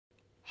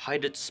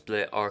Hajduk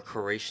Split are a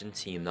Croatian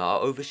team that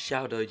are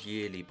overshadowed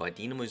yearly by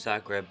Dinamo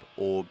Zagreb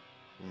or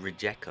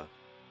Rijeka.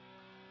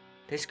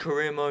 This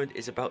career mode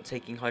is about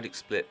taking Hajduk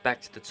Split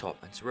back to the top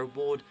and to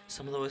reward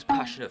some of the most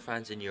passionate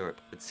fans in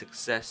Europe with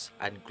success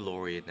and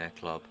glory in their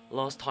club.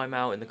 Last time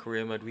out in the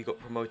career mode we got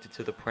promoted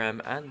to the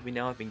Prem and we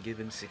now have been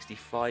given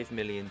 65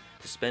 million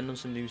to spend on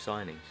some new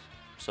signings.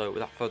 So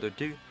without further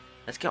ado,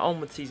 let's get on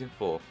with season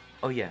 4.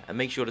 Oh yeah, and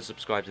make sure to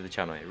subscribe to the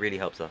channel, it really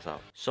helps us out.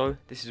 So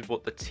this is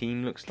what the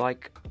team looks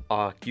like.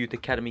 Our youth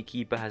academy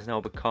keeper has now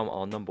become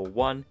our number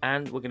 1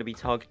 and we're going to be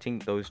targeting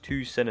those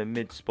 2 centre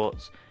mid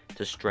spots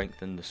to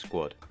strengthen the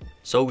squad.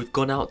 So we've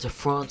gone out to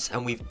France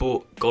and we've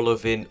bought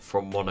Golovin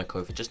from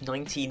Monaco for just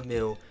 19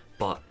 mil,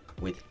 but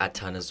with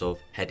Atanasov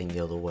heading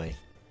the other way.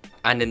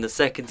 And in the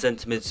second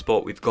centre mid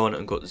spot we've gone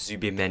and got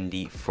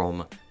Zubimendi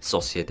from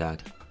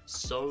Sociedad.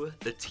 So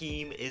the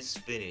team is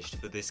finished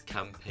for this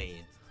campaign.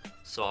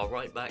 So our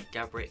right back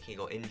Gabriel, he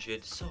got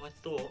injured, so I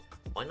thought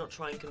why not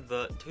try and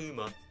convert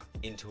Tuma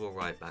into a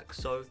right back.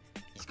 So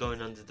he's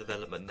going under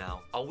development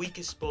now. Our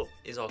weakest spot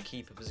is our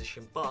keeper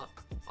position, but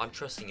I'm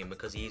trusting him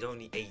because he's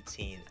only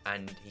 18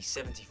 and he's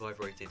 75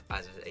 rated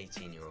as an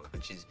 18-year-old,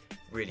 which is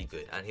really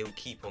good, and he'll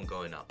keep on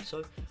going up.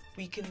 So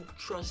we can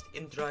trust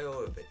in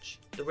Drajovic.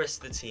 The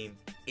rest of the team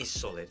is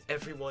solid.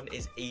 Everyone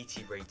is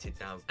 80 rated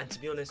now, and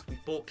to be honest, we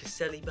bought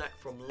Caselli back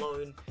from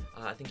loan.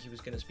 I think he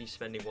was going to be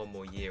spending 1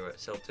 more year at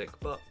Celtic,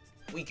 but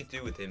we could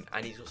do with him,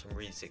 and he's got some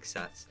really sick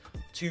stats.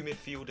 2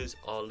 midfielders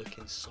are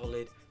looking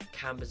solid.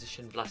 Cam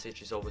position,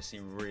 Vlasic is obviously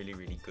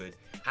really good,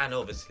 and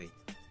obviously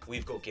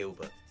we've got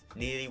Gilbert,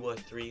 nearly worth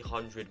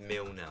 300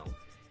 mil now.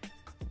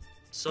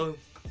 So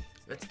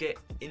let's get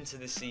into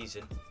this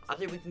season. I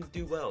think we can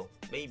do well,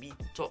 maybe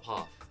top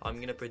half. I'm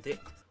going to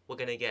predict we're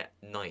going to get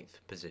 9th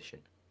position.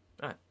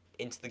 Alright,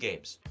 into the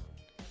games.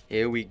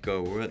 Here we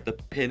go, we're at the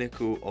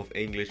pinnacle of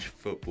English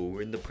football.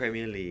 We're in the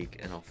Premier League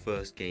and our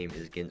first game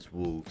is against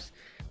Wolves.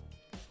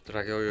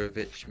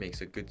 Drajovic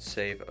makes a good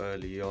save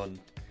early on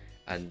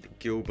and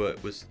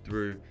Gilbert was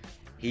through.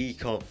 He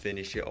can't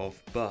finish it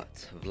off,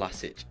 but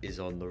Vlasic is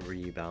on the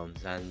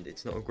rebounds and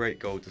it's not a great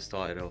goal to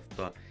start it off,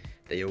 but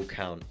they all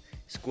count.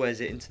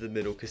 Squares it into the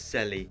middle,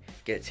 Caselli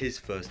gets his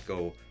first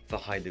goal for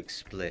Hajduk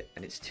Split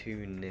and it's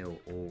 2-0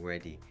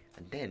 already.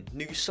 And then,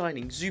 new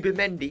signing,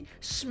 Zubimendi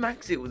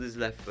smacks it with his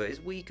left foot,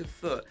 his weaker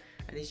foot,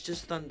 and he's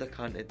just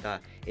undercutted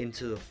that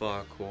into the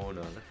far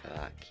corner. Look at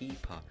that,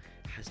 keeper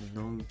has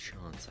no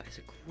chance. That is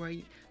a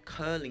great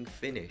curling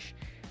finish.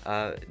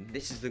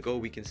 This is the goal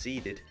we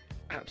conceded.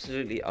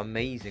 Absolutely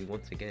amazing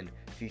once again.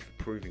 FIFA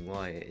proving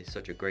why it is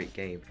such a great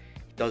game.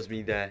 It does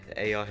me there.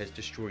 The AI has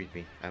destroyed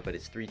me, but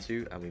it's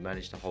 3-2 and we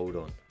managed to hold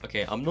on.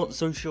 Okay, I'm not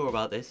so sure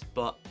about this,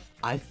 but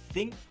I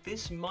think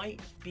this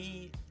might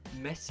be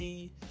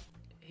Messi.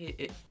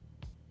 It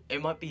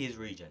might be his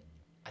regen.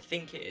 I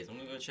think it is. I'm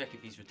gonna go check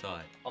if he's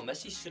retired. Oh,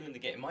 Messi's still in the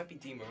game. It might be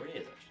Di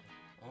Maria's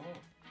actually. Oh.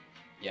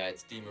 Yeah,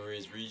 it's Di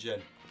Maria's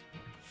regen.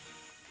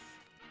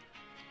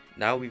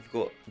 Now we've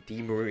got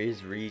Di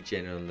Maria's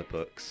regen on the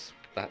books.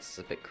 That's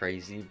a bit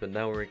crazy, but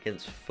now we're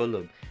against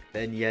Fulham.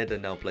 Ben Yedder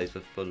now plays for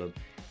Fulham.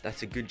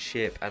 That's a good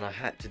ship, and I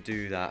had to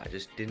do that. I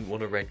just didn't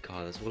want a red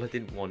card. That's all I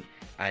didn't want,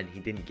 and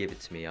he didn't give it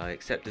to me. I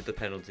accepted the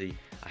penalty.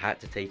 I had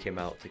to take him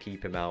out to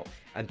keep him out,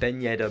 and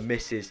Ben Yedder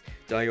misses.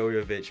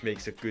 Drajovic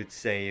makes a good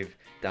save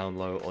down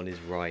low on his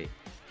right.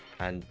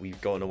 And we've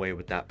gotten away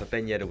with that, but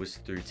Ben Yedder was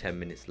through 10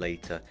 minutes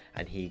later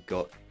and he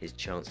got his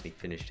chance and he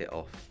finished it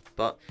off.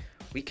 But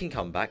we can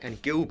come back,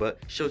 and Gilbert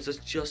shows us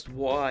just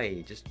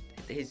why.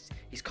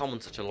 He's come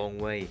on such a long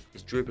way.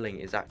 His dribbling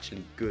is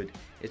actually good.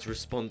 It's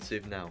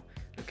responsive now.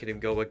 Look at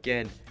him go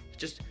again. He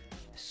just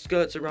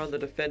skirts around the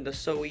defender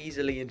so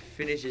easily and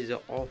finishes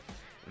it off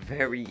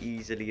very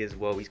easily as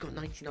well. He's got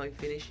 99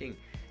 finishing.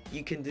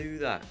 You can do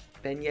that.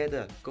 Ben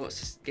Yedder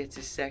gets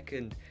his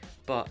second,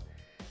 but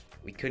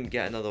we couldn't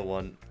get another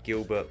one.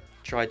 Gilbert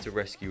tried to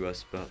rescue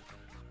us, but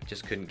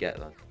just couldn't get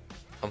that.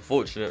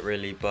 Unfortunate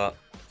really, but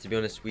to be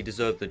honest, we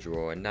deserve the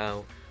draw. And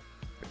now,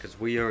 because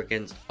we are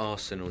against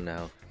Arsenal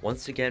now,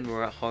 once again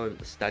we're at home at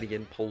the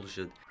Stadion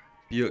Polshed.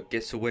 Björk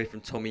gets away from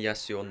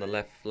Tomiyasu on the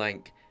left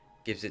flank,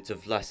 gives it to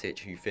Vlasic,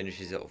 who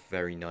finishes it off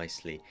very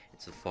nicely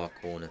into the far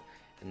corner.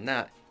 And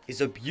that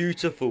is a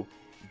beautiful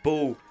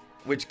ball,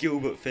 which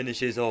Gilbert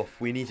finishes off.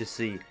 We need to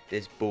see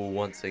this ball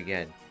once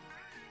again.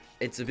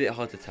 It's a bit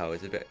hard to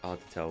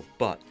tell,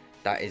 but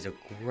that is a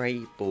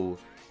great ball,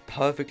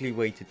 perfectly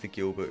weighted to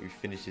Gilbert, who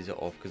finishes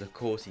it off, because of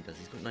course he does.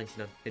 He's got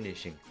 99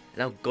 finishing. And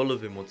now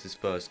Golovin wants his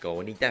first goal,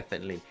 and he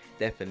definitely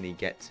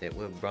gets it.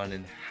 We're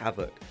running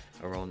havoc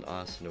around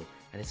Arsenal,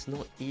 and it's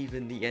not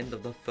even the end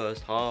of the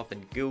first half,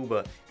 and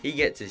Gilbert, he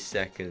gets his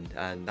second,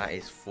 and that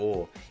is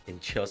 4 in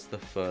just the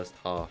first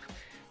half.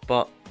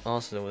 But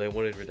Arsenal, they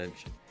wanted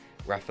redemption.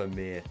 Rafa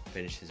Mir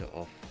finishes it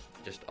off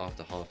just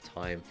after half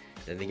time.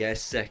 Then they get a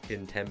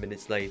second 10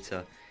 minutes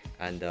later,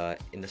 and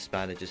in the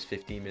span of just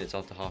 15 minutes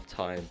after half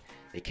time,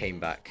 they came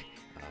back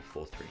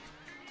 4-3.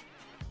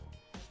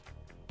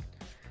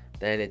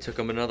 Then it took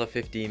them another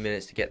 15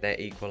 minutes to get their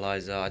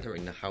equaliser. I don't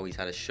really know how he's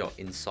had a shot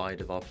inside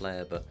of our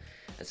player, but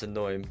that's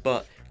annoying.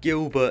 But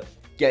Gilbert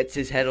gets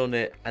his head on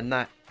it, and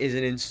that is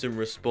an instant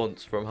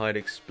response from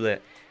Hajduk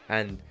Split,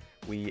 and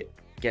we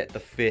get the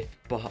 5th.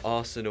 But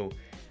Arsenal,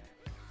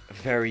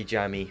 very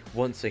jammy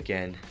once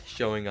again,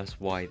 showing us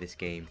why this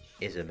game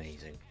is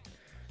amazing.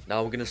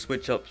 Now we're going to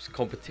switch up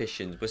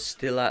competitions. We're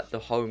still at the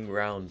home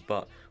ground,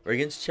 but we're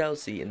against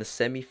Chelsea in the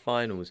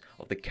semi-finals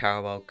of the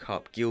Carabao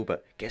Cup.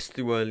 Gilbert gets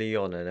through early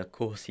on, and of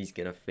course he's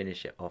going to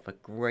finish it off. A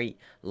great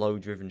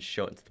low-driven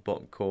shot into the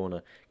bottom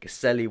corner.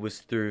 Caselli was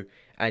through,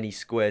 and he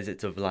squares it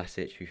to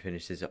Vlasic, who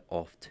finishes it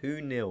off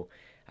 2-0.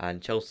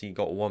 And Chelsea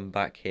got one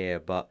back here,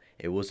 but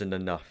it wasn't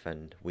enough,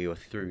 and we were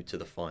through to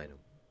the final.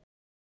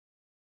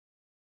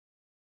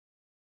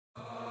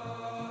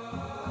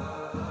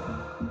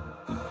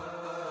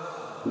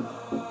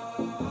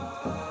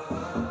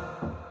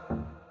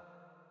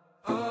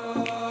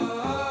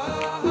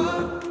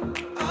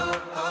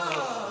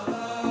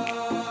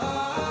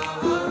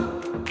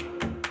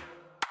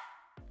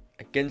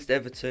 Against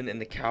Everton in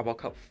the Carabao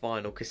Cup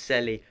final,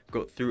 Caselli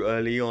got through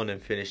early on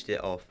and finished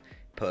it off.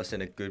 Put us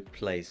in a good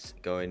place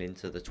going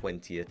into the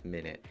 20th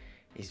minute.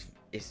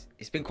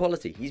 It's been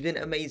quality. He's been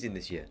amazing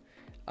this year.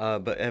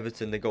 But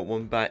Everton, they got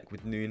one back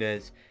with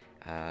Nunes.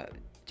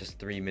 Just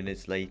 3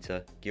 minutes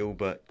later,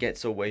 Gilbert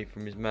gets away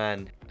from his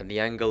man, and the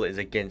angle is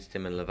against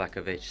him, and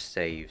Livakovic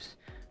saves.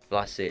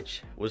 Vlasic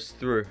was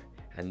through,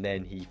 and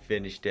then he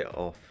finished it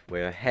off.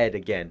 We're ahead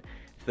again,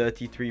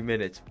 33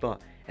 minutes,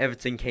 but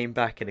Everton came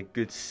back and a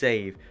good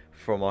save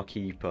from our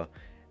keeper.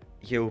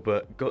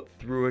 Gilbert got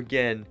through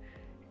again.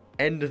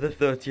 End of the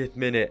 30th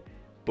minute.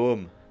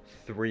 Boom.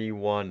 3-1.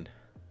 We're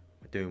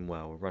doing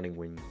well. We're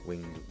running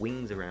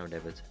wings around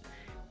Everton.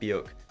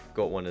 Biuk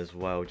got one as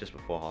well just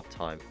before half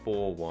time.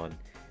 4-1.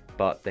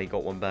 But they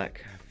got one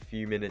back a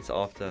few minutes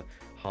after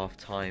half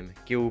time.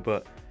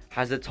 Gilbert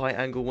has a tight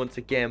angle once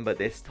again, but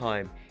this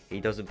time he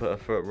doesn't put a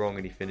foot wrong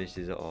and he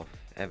finishes it off.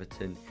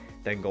 Everton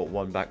then got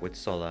one back with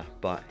Sola,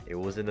 but it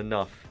wasn't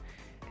enough.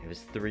 It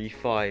was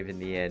 3-5 in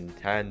the end,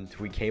 and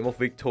we came off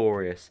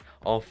victorious.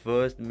 Our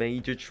first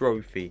major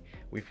trophy.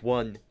 We've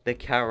won the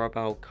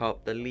Carabao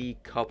Cup, the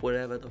League Cup,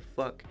 whatever the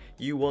fuck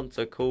you want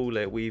to call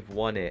it. We've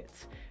won it.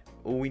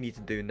 All we need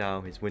to do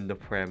now is win the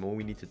Prem. All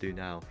we need to do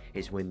now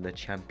is win the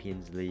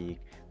Champions League.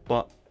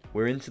 But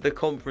we're into the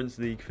Conference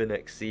League for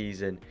next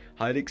season.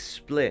 Hajduk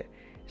Split.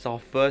 It's our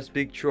first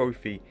big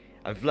trophy,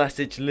 and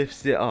Vlasic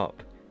lifts it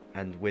up.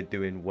 And we're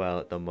doing well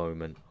at the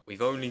moment.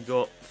 We've only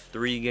got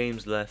 3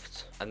 games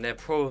left, and they're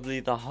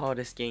probably the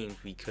hardest games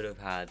we could have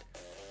had.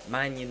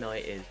 Man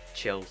United,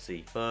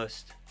 Chelsea,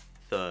 1st,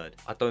 3rd.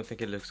 I don't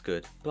think it looks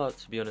good, but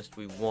to be honest,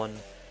 we won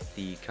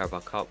the Carabao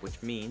Cup, which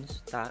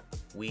means that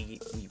we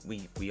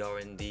are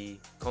in the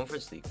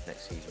Conference League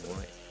next season,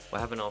 right? We're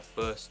having our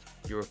first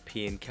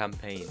European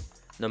campaign,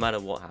 no matter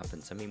what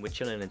happens. I mean, we're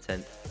chilling in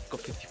 10th,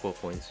 got 54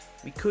 points.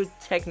 We could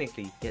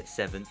technically get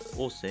 7th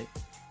or 6th.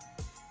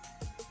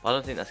 I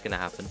don't think that's going to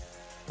happen.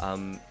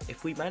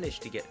 If we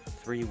manage to get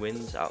 3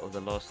 wins out of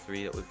the last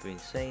 3, that would be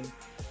insane.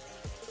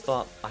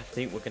 But I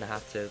think we're going to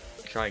have to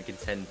try and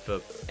contend for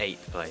 8th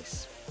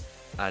place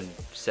and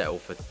settle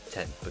for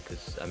 10th,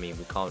 because, I mean,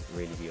 we can't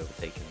really be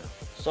overtaken now.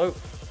 So,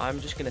 I'm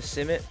just going to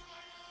sim it.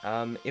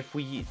 If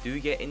we do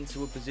get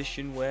into a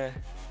position where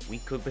we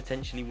could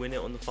potentially win it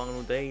on the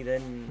final day,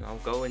 then I'll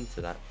go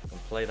into that and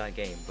play that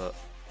game. But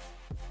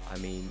I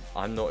mean,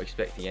 I'm not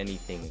expecting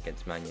anything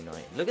against Man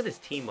United. Look at this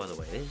team, by the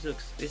way.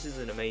 This is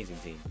an amazing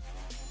team.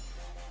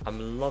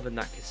 I'm loving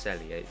that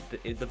Caselli.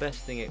 The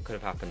best thing that could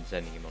have happened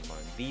sending him on loan.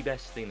 The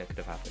best thing that could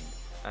have happened.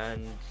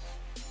 And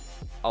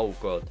oh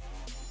god.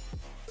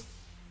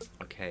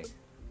 Okay,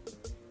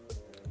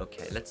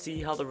 let's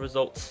see how the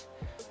results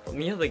from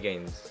the other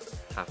games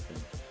happen.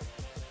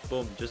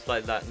 Boom, just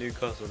like that,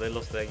 Newcastle, they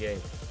lost their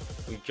game.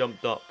 We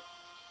jumped up.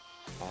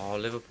 Oh,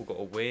 Liverpool got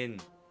a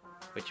win,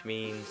 which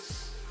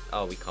means,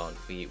 oh, we can't.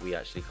 We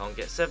actually can't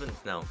get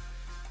 7th now.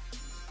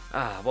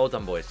 Ah, well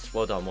done, boys.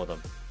 Well done.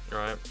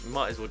 Alright, we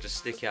might as well just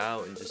stick it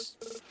out and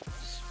just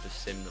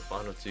sim the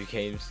final 2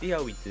 games. See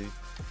how we do.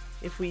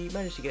 If we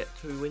manage to get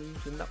 2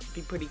 wins, then that would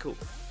be pretty cool.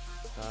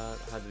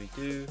 How do we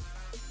do?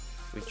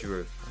 We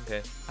drew. Okay.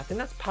 I think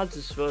that's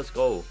Pads' first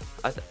goal.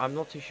 I'm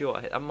not too sure.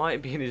 That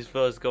might be his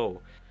first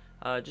goal.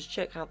 Just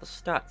check out the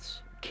stats.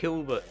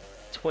 Gilbert,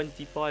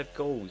 25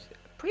 goals.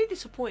 Pretty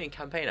disappointing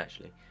campaign,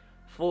 actually.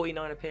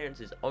 49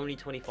 appearances, only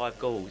 25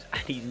 goals,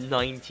 and he's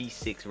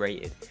 96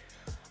 rated.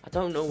 I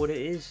don't know what it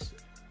is,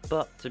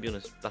 but to be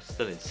honest, that's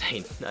still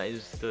insane. That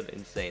is still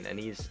insane, and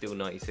he is still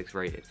 96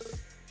 rated.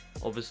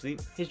 Obviously,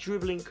 his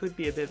dribbling could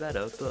be a bit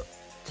better, but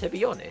to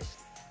be honest,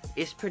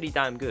 it's pretty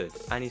damn good,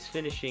 and his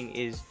finishing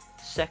is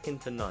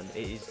second to none.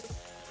 It is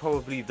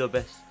probably the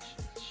best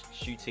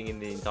shooting in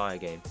the entire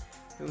game.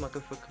 We might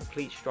go for a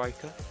complete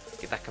striker,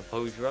 get that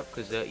composure up,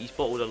 because he's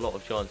bottled a lot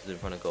of chances in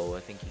front of goal. I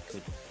think he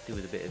could do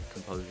with a bit of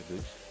composure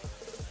boost.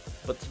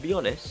 But to be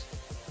honest,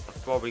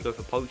 I'd probably go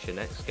for Poacher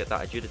next, get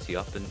that agility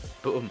up, and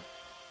boom,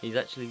 he's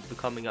actually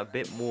becoming a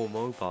bit more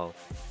mobile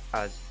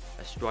as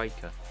a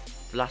striker.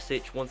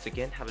 Vlasic, once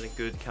again, having a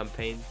good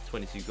campaign,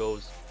 22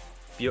 goals.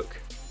 Biuk,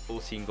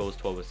 14 goals,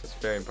 12 assists,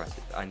 very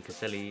impressive. And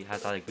Caselli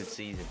has had a good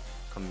season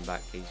coming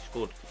back. He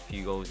scored a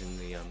few goals in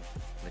the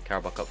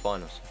Carabao Cup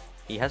finals.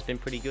 He has been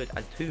pretty good.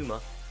 And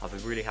Tuma, I've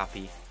been really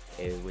happy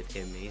with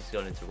him. He's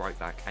gone into right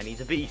back, and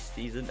he's a beast.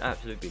 He's an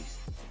absolute beast.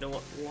 You know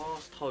what?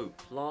 Last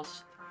hope,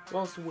 last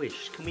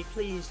wish. Can we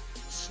please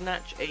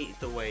snatch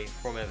 8th away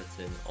from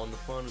Everton on the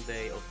final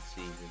day of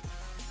the season?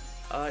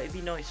 It'd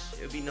be nice.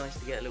 It'd be nice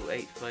to get a little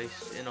 8th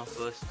place in our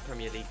first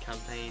Premier League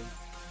campaign,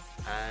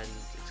 and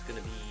it's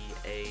gonna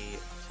be a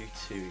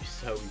 2-2.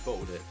 So we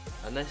bottled it.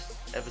 Unless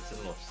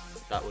Everton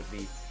lost, that would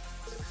be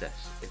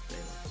success if they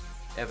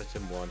lost.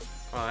 Everton won.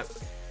 All right.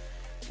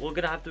 We're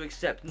going to have to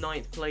accept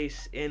 9th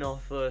place in our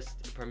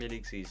first Premier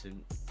League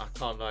season. I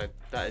can't lie,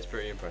 that is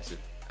pretty impressive.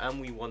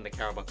 And we won the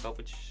Carabao Cup,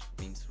 which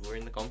means we're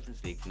in the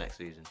Conference League for next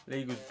season.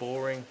 League was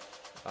boring.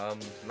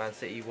 Man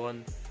City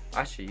won.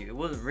 Actually, it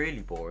wasn't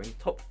really boring.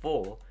 Top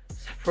 4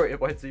 separated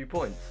by 2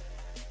 points.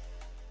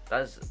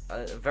 That's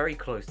a very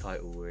close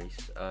title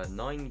race.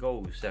 9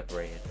 goals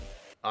separated.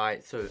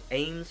 Alright, so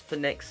aims for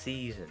next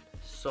season.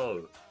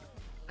 So,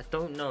 I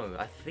don't know.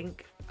 I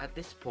think at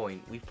this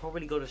point, we've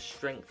probably got to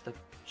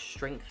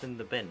strengthen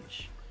the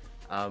bench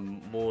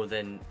more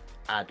than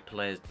add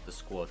players to the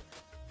squad.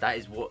 That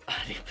is what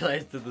adding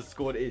players to the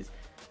squad is.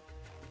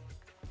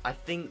 I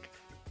think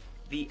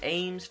the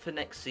aims for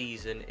next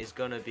season is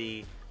going to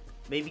be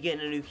maybe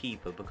getting a new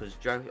keeper, because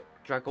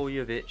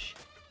Dragoljevic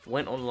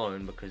went on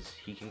loan because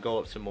he can go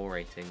up some more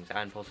ratings,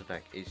 and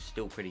Posavec is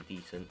still pretty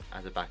decent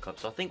as a backup.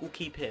 So I think we'll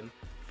keep him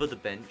for the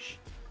bench,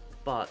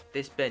 but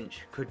this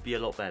bench could be a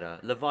lot better.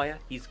 Lavaya,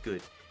 he's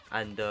good,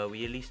 and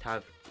we at least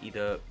have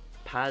either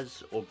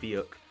Paz or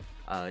Biuk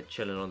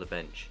chilling on the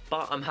bench.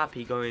 But I'm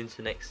happy going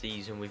into next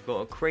season. We've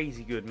got a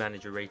crazy good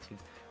manager rating.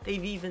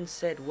 They've even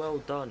said well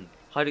done.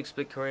 Hajduk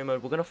Split career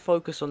mode. We're going to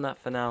focus on that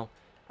for now,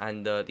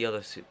 and the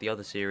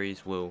other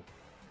series will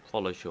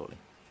follow shortly.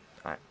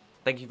 Alright,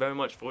 thank you very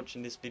much for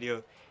watching this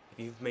video. If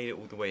you've made it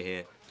all the way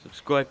here,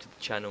 subscribe to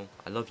the channel.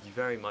 I love you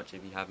very much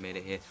if you have made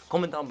it here.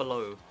 Comment down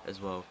below as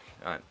well.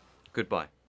 Alright, goodbye.